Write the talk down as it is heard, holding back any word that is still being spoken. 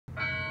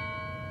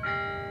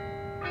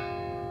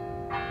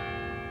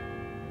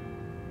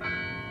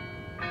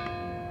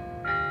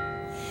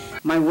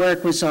My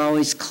work was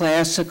always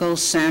classical,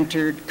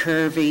 centered,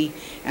 curvy,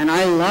 and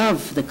I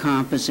love the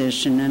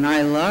composition, and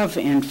I love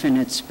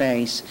infinite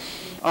space.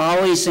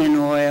 Always in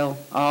oil,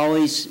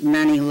 always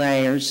many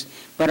layers,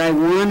 but I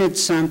wanted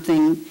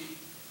something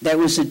that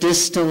was a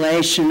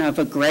distillation of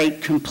a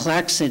great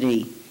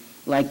complexity,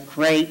 like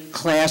great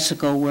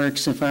classical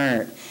works of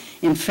art.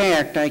 In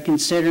fact, I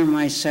consider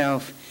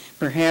myself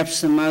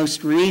perhaps the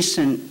most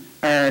recent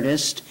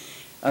artist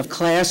of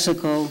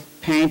classical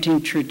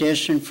painting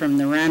tradition from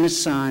the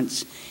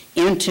Renaissance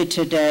into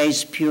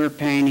today's pure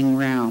painting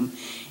realm.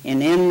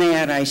 And in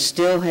that, I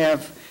still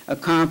have a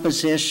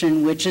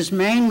composition which is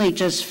mainly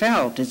just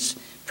felt. It's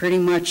pretty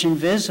much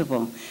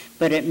invisible,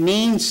 but it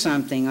means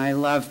something. I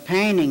love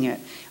painting it.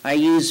 I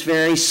use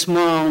very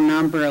small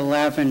number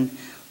 11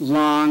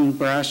 long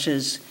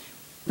brushes,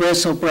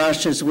 bristle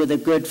brushes with a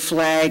good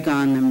flag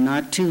on them,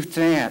 not too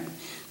fat,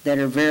 that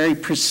are very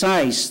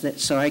precise,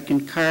 so I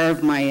can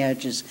carve my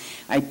edges.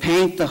 I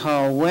paint the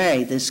whole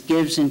way. This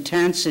gives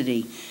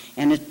intensity,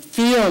 and it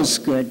feels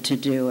good to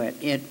do it.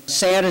 It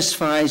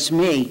satisfies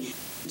me.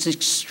 It's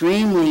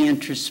extremely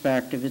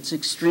introspective. It's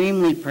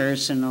extremely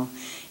personal,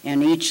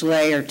 and each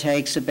layer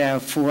takes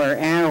about 4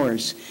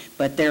 hours,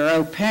 but they're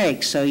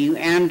opaque, so you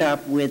end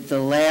up with the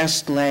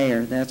last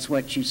layer. That's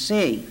what you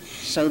see.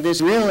 So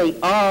there's really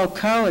all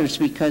colors,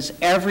 because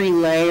every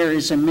layer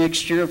is a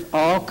mixture of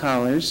all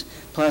colors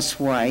plus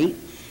white,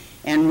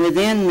 and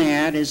within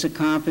that is a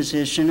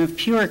composition of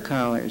pure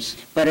colors.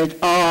 But it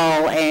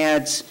all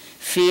adds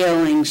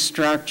feeling,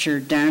 structure,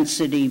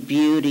 density,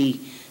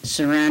 beauty,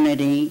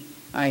 serenity,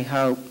 I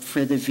hope,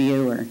 for the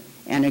viewer,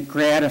 and it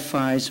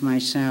gratifies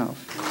myself.